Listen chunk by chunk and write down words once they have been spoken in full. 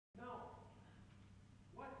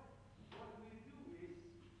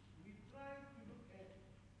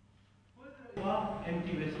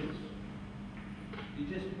empty vessels. They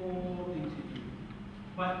just pour things into.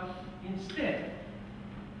 But instead,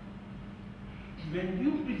 when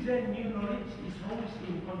you present new knowledge, it's always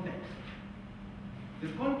in context. The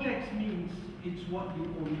context means it's what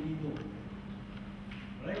you already know.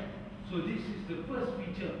 Right? So this is the first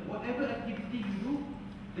feature. Whatever activity you do,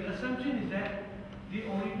 the assumption is that they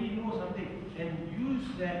already know something and use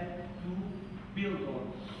that to build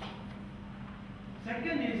on.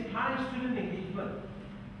 Second is high student engagement.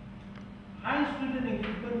 High student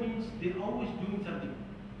engagement means they're always doing something.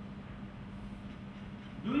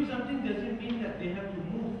 Doing something doesn't mean that they have to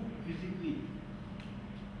move physically.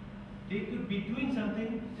 They could be doing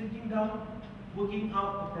something, sitting down, working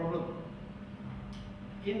out a problem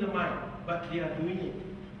in the mind, but they are doing it.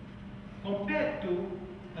 Compared to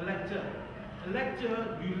a lecture. A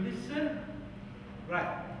lecture, you listen,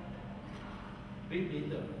 right, read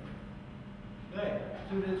later. Right,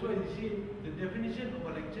 so that's why you see the definition of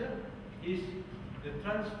a lecture is the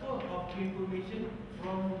transfer of information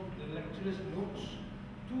from the lecturer's notes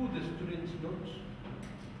to the student's notes.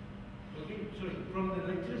 Okay, sorry, from the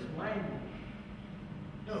lecturer's mind.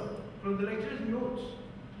 No, from the lecturer's notes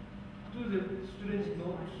to the student's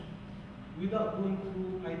notes without going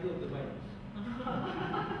through either of the minds.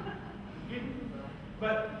 Okay?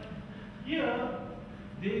 But here,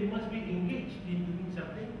 they must be engaged in doing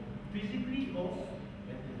something physically or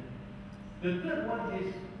mentally. The third one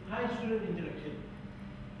is high student interaction.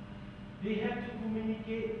 They have to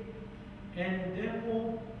communicate, and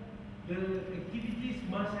therefore the activities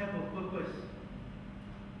must have a purpose.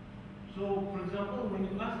 So, for example, when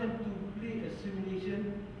you ask them to play a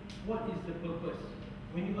simulation, what is the purpose?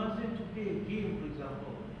 When you ask them to play a game, for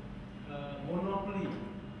example, Monopoly,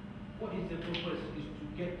 what is the purpose? Is to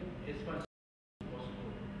get as much as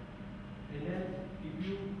possible. And then if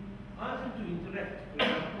you ask them to interact, for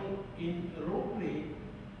example, in a role play,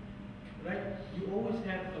 right, you always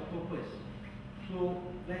have a purpose. So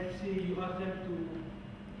let's say you ask them to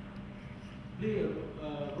play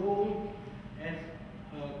a role as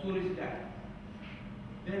a tourist guide.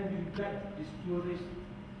 Then you guide this tourist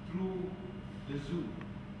through the zoo,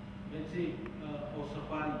 let's say, or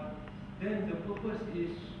safari. Then the purpose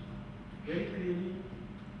is very clearly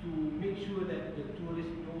to make sure that the tourist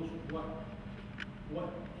knows what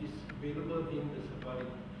is available in the safari.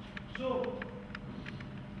 So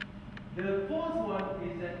the fourth one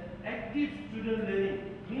is that active student learning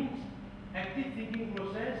means active thinking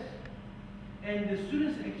process, and the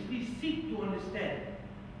students actually seek to understand.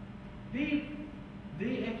 They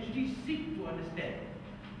actually seek to understand,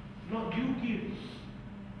 not you give.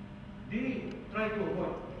 They try to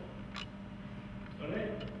avoid.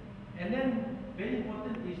 Alright? And then very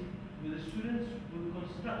important is the students will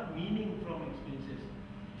construct meaning from experiences.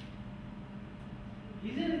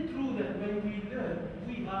 Isn't it true that when we learn,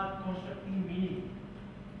 we are constructing meaning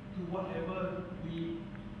to whatever we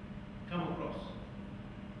come across?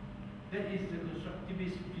 That is the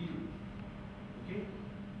constructivist view. Okay?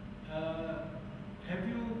 Have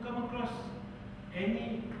you come across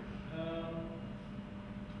any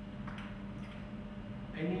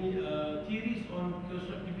theories on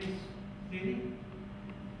constructivist theory?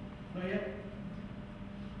 Not yet?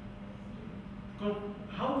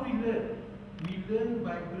 How we learn? We learn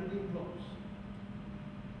by building blocks.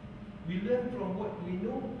 We learn from what we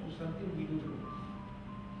know to something we don't know.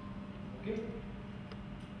 Okay?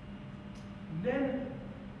 Then,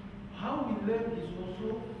 how we learn is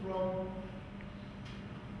also from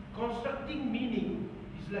constructing meaning.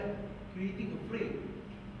 Is like creating a frame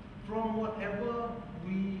from whatever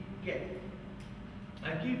we get.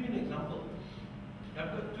 I'll give you an example.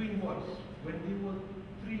 I've got twin boys. When they were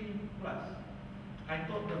 3+, I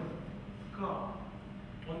taught them car,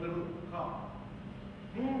 on the road, car.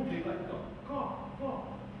 They like car.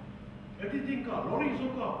 Everything car, lorry is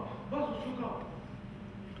also car, bus also car.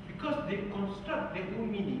 Because they construct their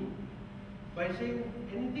own meaning by saying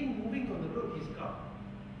anything moving on the road is car.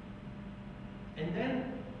 And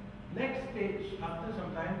then, next stage, after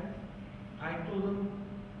some time, I told them,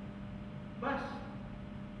 bus.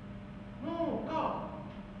 No, car.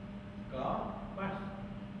 Car, bus.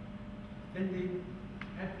 Then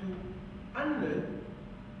they had to unlearn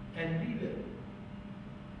and relearn.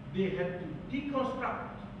 They had to deconstruct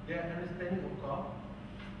their understanding of car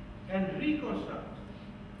and reconstruct.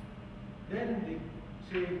 Then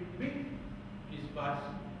they say big is bus,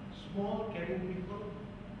 small carrying people,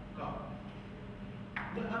 car.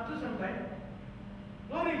 Then after some time,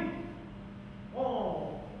 lorry.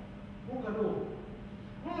 Oh, Bungalow.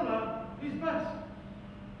 No lah, it's bus.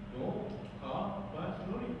 No, car, bus,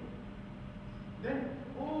 lorry. Then,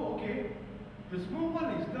 oh okay, the small one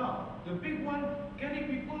is car, the The big one, carry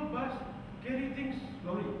people, bus, carry things,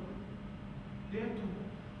 lorry. They have to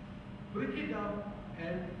break it down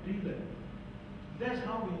and relearn. That's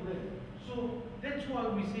how we learn. So that's why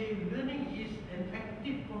we say learning is an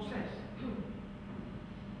active process.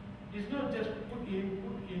 It's not just put in.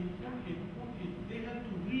 They have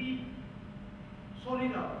to sort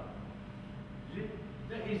it out. See?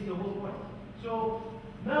 That is the whole point. So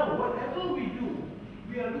now whatever we do,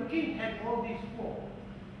 we are looking at all these four.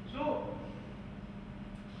 So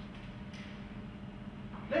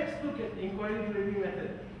let's look at inquiry learning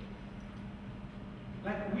method.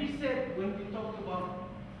 Like we said when we talked about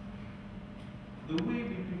the way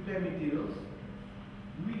we prepare materials,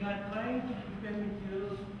 we are trying to prepare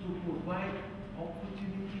materials to provide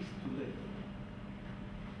opportunities to learn.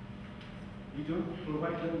 We don't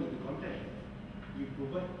provide them with the content. We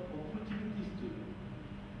provide opportunities to learn.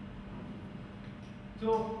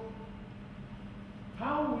 So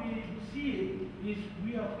how we see it is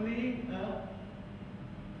we are playing a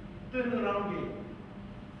turnaround game.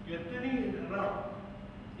 We are turning it around.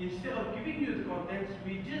 Instead of giving you the contents,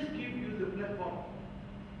 we just give you the platform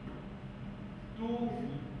to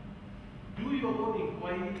do your own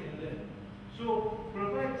inquiry and learn. So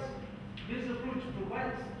this approach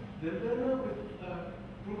provides the learner with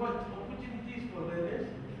provides opportunities for learners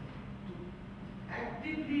to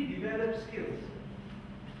actively develop skills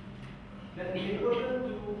that enable them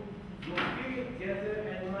to locate, gather,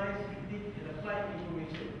 analyze, predict, and apply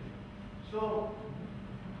information. So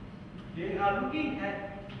they are looking at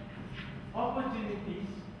opportunities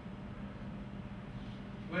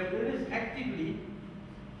where learners actively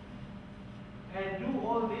and do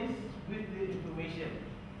all this with the information,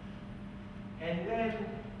 and then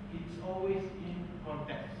it's always in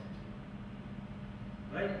context,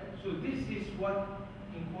 right? So this is what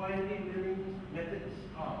inquiry learning methods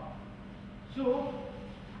are. So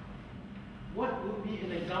what would be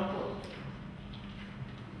an example?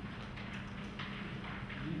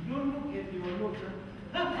 You don't look at your notes.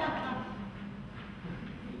 Huh?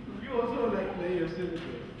 You also like yourself,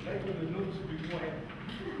 like the notes beforehand.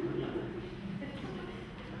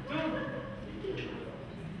 So,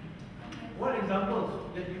 what examples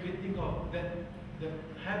that you can think of that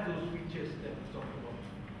have those features that we talked about?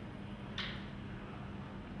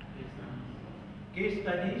 Case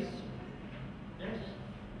studies. Yes.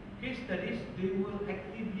 Case studies, they will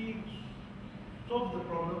actively solve the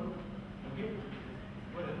problem. Okay.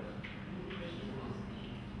 What else?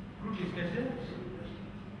 Group discussions.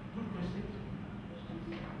 Good question.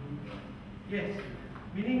 Yes.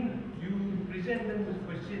 Meaning you present them with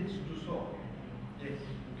questions to solve. Yes.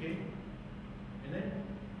 Okay. And then?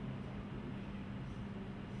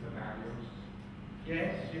 Scenarios.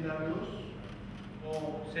 Yes, scenarios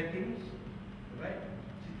or settings, right?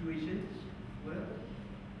 Situations. What else?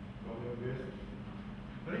 Problem-based.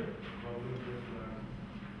 Sorry? Problem-based learning.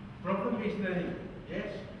 Problem-based learning. Yes.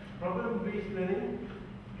 Problem-based learning.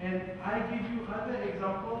 And I give you other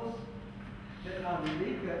examples that are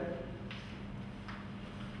related.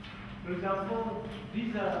 For example,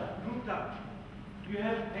 these are grouped up. You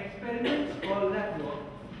have experiments or lab work.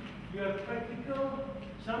 You have practical,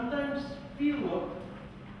 sometimes field work,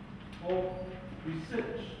 or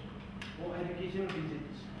research, or educational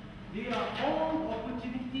visits. They are all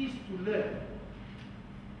opportunities to learn,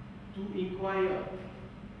 to inquire.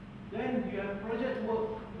 Then you have project work,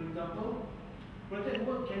 for example. Project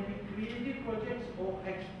work can be creative projects or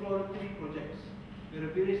exploratory projects. There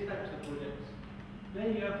are various types of projects.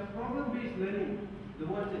 Then you have problem-based learning, the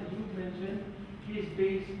ones that you mentioned,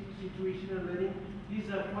 case-based, situational learning. These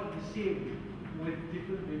are quite the same with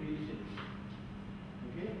different variations.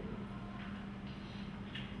 Okay?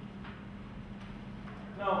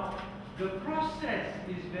 Now, the process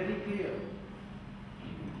is very clear.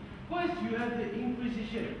 First, you have the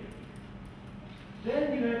inquisition.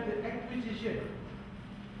 Then you have the acquisition.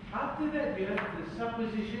 After that, you have the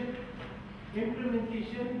supposition,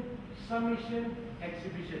 implementation, summation,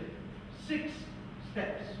 exhibition. 6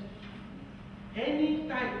 steps. Any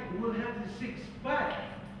type will have the 6, but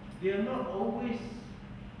they are not always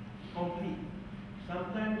complete.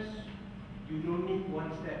 Sometimes you don't need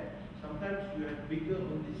 1 step. Sometimes you have bigger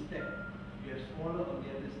on this step. You have smaller on the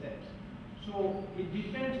other steps. So it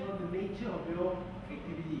depends on the nature of your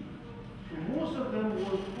activity. So most of them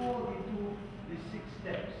will fall into the 6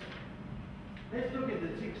 steps. Let's look at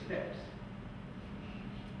the 6 steps.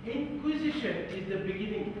 Inquisition is the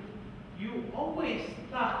beginning. You always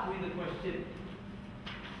start with a question.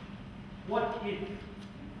 What if?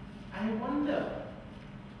 I wonder.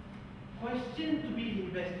 Question to be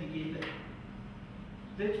investigated.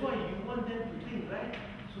 That's why you want them to think, right?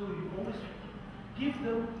 So you always give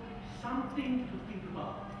them something to think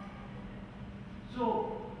about. So,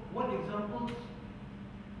 what examples?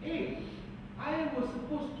 A, I was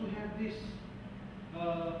supposed to have this,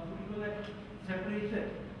 what do you call that, separated.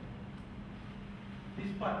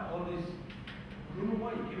 This part, all this, I don't know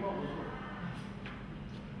why it came out also.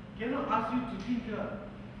 Cannot ask you to think.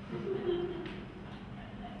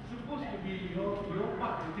 Supposed to be your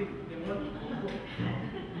part to think, they want to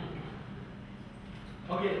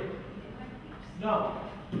go. Okay. Now,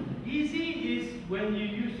 easy is when you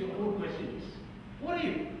use your own questions. What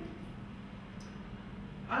if?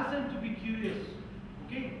 Ask them to be curious.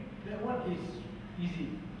 Okay? That one is easy.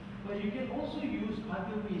 But you can also use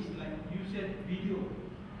other ways, like you said, video.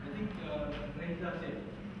 I think Reza said.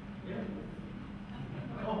 Yeah?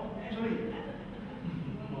 Oh, sorry.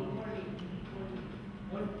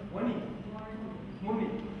 Morning.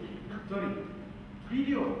 Sorry.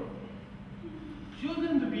 Video. Show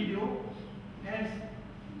them the video as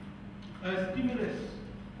a stimulus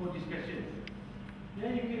for discussion.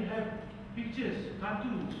 Then you can have pictures,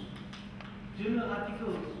 cartoons, journal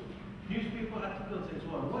articles, newspaper articles, and so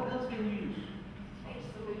on. What else can you use?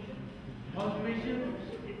 Observation?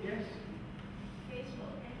 Yes.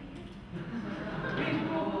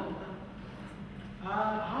 Facebook.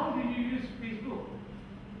 How do you use Facebook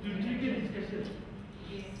to trigger discussion?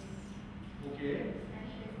 Okay.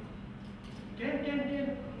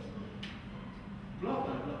 Can. Block.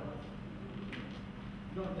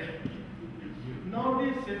 Not that.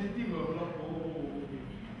 Nowadays, sensitive or block. Oh, okay.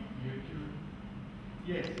 YouTube.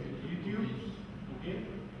 Yes, YouTube. Okay.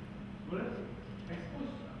 What else? I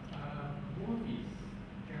suppose movies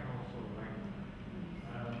can also, like,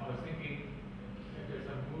 I was thinking if there's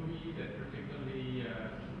a movie that particularly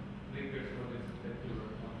lingers for this that you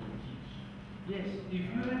want to teach. Yes, if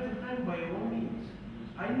you have the time, by all means.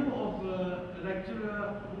 I know of a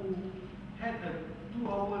lecturer who had a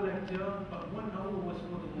 2-hour lecture, but 1 hour was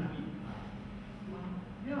for the movie.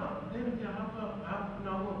 Yeah, then they have half an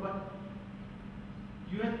hour, but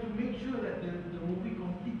you have to make sure that the movie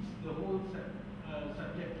completes the whole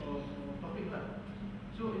subject or topic.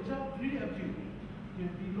 So it's really up to you. It can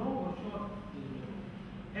be long or short.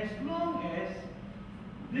 As long as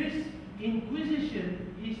this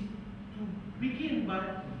inquisition is to begin by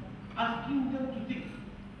asking them to think,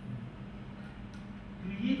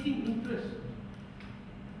 creating interest,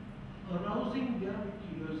 arousing their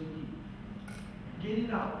curiosity, get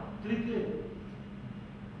it out, trigger it,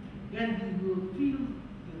 then they will feel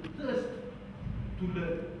the thirst to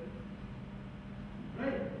learn.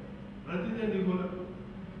 Right? Rather than they go like,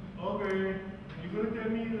 okay, you're going to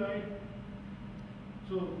tell me, right?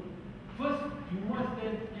 So, first you must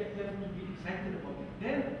then get them to be excited about it.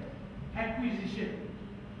 Then, acquisition,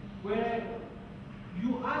 where you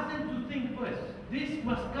ask them to think first. This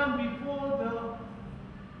must come before the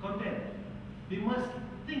content. They must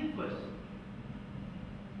think first.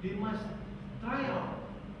 They must try out,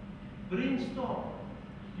 brainstorm.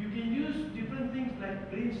 You can use different things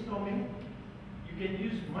like brainstorming. You can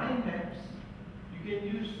use mind maps. You can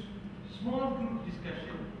use small group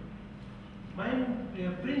discussion.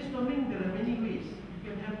 Brainstorming, there are many ways.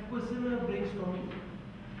 You can have personal brainstorming.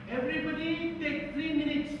 Everybody take 3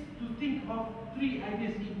 minutes to think of 3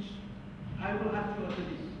 ideas each. I will ask you after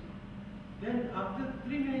this. Then after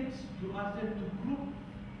 3 minutes, you ask them to group,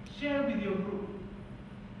 share with your group.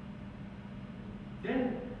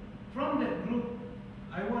 Then from that group,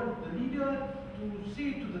 I want the leader to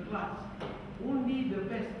say to the class, only the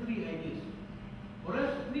best 3 ideas. Or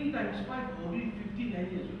else 3 times 5 already 15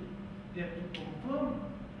 ideas. They have to confirm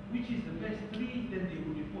which is the best 3, then they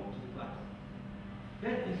will report to the class.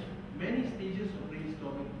 That is many stages of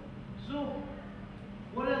brainstorming. So,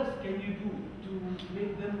 what else can you do to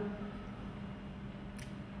make them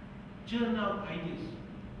churn out ideas?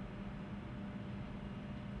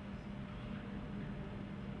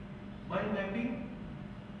 Mind mapping.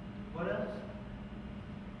 What else?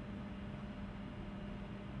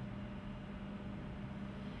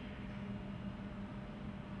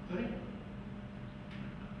 Sorry?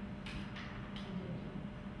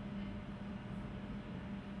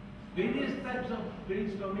 Various types of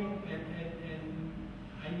brainstorming and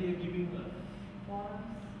idea giving.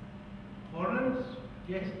 Forums?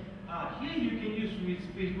 Yes. Here you can use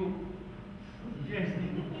with Facebook. Yes.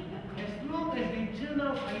 As long as they churn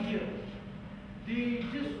out ideas, they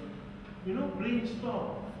just, brainstorm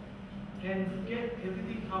and get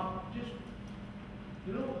everything out. Just,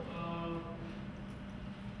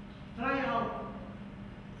 try out,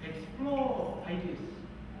 explore ideas.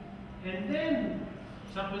 And then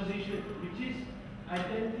supposition, which is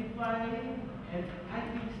identifying an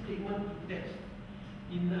active statement to test.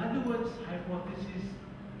 In other words, hypothesis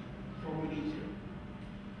formulation.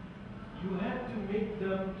 You have to make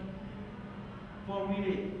them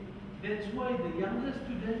formulate. That's why the younger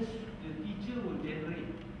students, the teacher will generate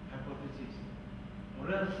hypotheses,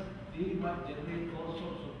 or else they might generate all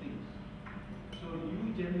sorts of things. So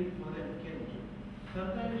you generate for them, can also.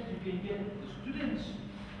 Sometimes you can get the students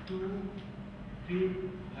to create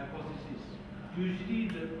hypotheses. Usually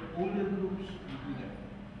the older groups will do that.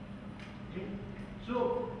 Okay?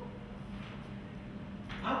 So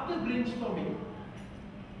after brainstorming,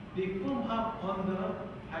 they firm up on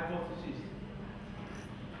the hypothesis.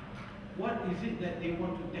 What is it that they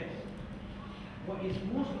want to test? What is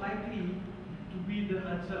most likely to be the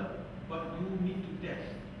answer, but you need to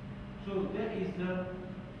test. So that is the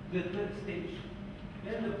third stage.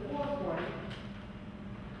 Then the fourth one,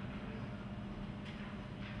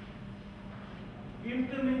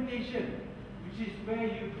 implementation, which is where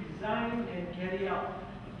you design and carry out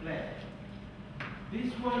the plan.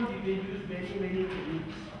 This one you can use many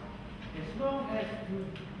techniques. As long as you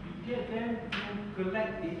get them to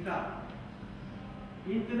collect data.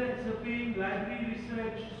 Internet surfing, library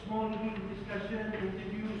research, small group discussion,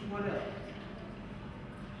 interviews, what else?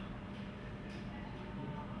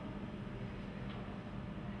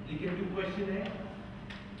 They can do questionnaire.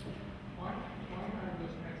 Why are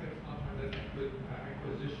those methods not under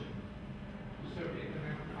acquisition? To serve the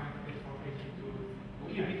internet to find information to...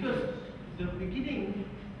 Okay, because the beginning,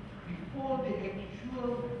 before the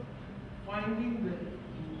actual finding the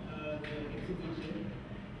information,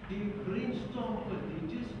 they brainstorm first.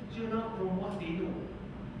 They just churn out from what they know.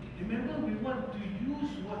 Remember, we want to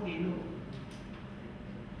use what they know.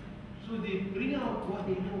 So they bring out what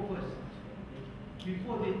they know first,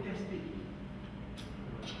 before they test it.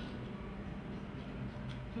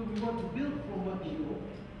 So we want to build from what they know.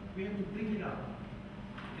 We have to bring it out.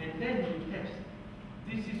 And then you test.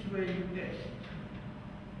 This is where you test.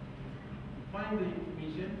 You find the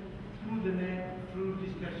information through the net, through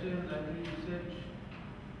discussion, library research.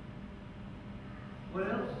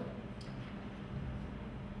 What else?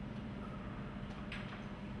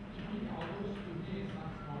 All those to me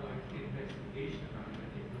sounds more like investigation rather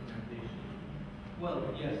than implementation.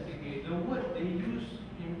 Well, yes. The word they use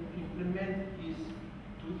in implement is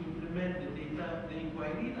to implement the data, the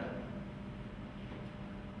inquiry.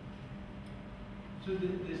 So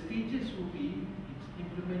the stages will be its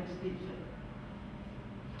implement stage.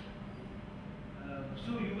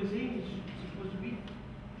 So you were saying it's supposed to be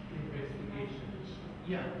Investigation.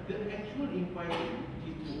 yeah, the actual inquiry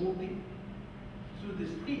is the whole thing. So the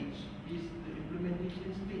stage is the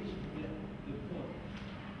implementation stage, the fourth.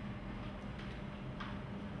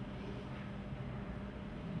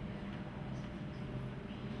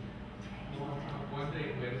 I'm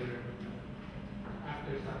wondering whether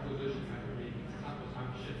after supposition, after making some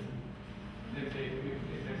assumptions, let's say with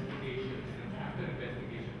investigation, and after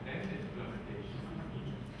investigation, then implementation,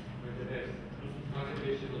 whether there's not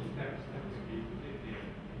additional steps that would be put in there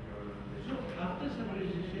in your So after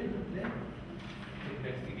summarization, then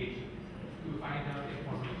investigation to find out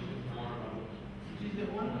information more about which is the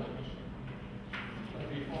order.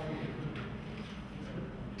 before we implement.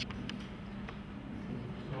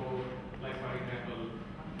 So, like for example,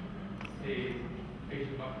 say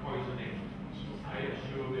patient got poisoning. I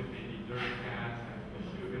assume it may be dirt gas, I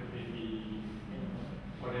assume it may be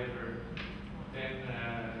whatever. Then,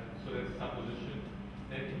 so that's supposition.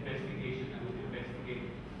 Then investigation, I would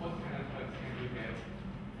investigate what kind of drugs can we get.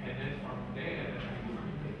 And then from there, then I do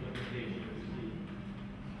implementation to see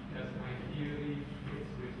does my theory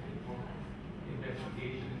fits with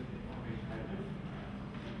investigation information I do.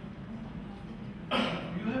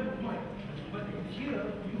 You have a point, but here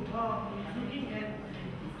you are looking at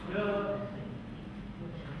the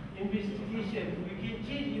investigation. We can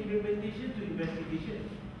change implementation to investigation.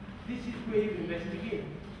 This is where you investigate.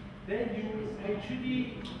 Then you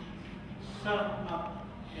actually sum up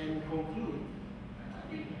and conclude.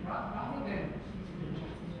 Rather than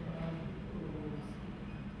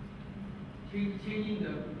changing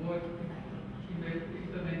the word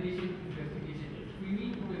implementation investigation, we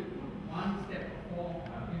need to put one step for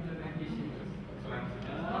implementation. That's what I'm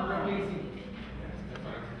suggesting. Not replacing. Yes, that's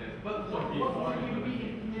what I'm suggesting. But So what before will you be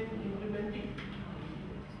implementing?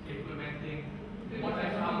 implementing what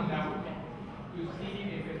I found out to see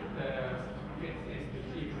if it fits in, to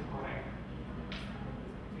see if it's correct.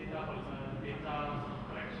 Data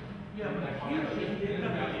correction. Yeah, but Like, here is data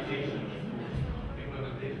validation.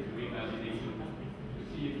 Implementation, revalidation. To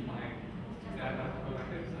see if my data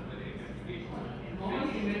collected under the investigation.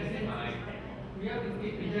 Normally in that sense, My we have to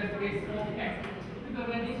investigate all the act.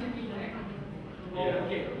 Implementation is act. yeah,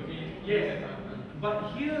 Okay. to me, Yes.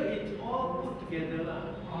 But here it's all put together lah.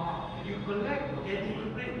 You collect and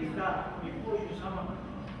interpret data before you sum up.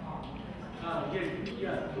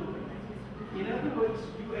 Yeah, true. In other words,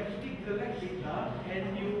 you actually collect data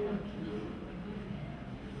and you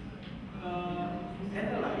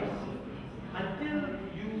analyze until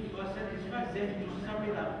you are satisfied, then you sum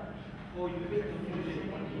it up or you make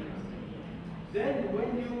conclusion. Then when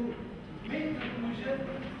you make conclusion,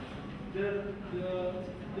 the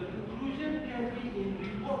conclusion can be in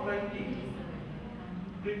report writing,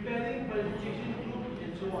 preparing presentation group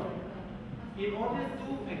and so on, in order to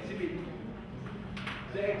exhibit.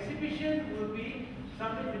 The exhibition will be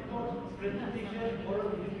summit report, presentation, oral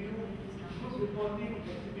review, group reporting,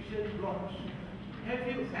 exhibition, blocks. Have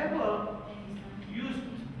you ever used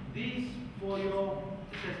these for your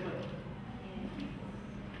assessment?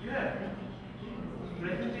 You have.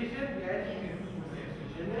 Presentation, yes.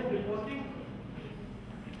 And then reporting.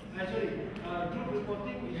 Group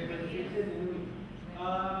reporting is presentation.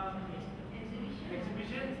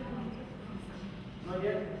 Exhibition. Not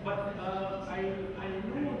yet, but I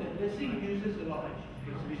know that nursing uses a lot of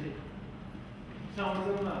exhibition. Some of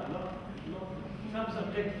them are not some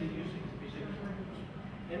subjects they use exhibition.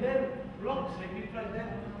 And then blocks, have you tried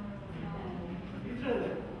that? You tried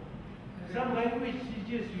that? Some language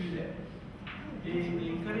teachers use that. They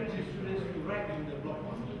encourage the students to write in the block.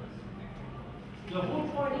 The whole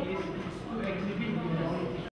point is to exhibit the knowledge.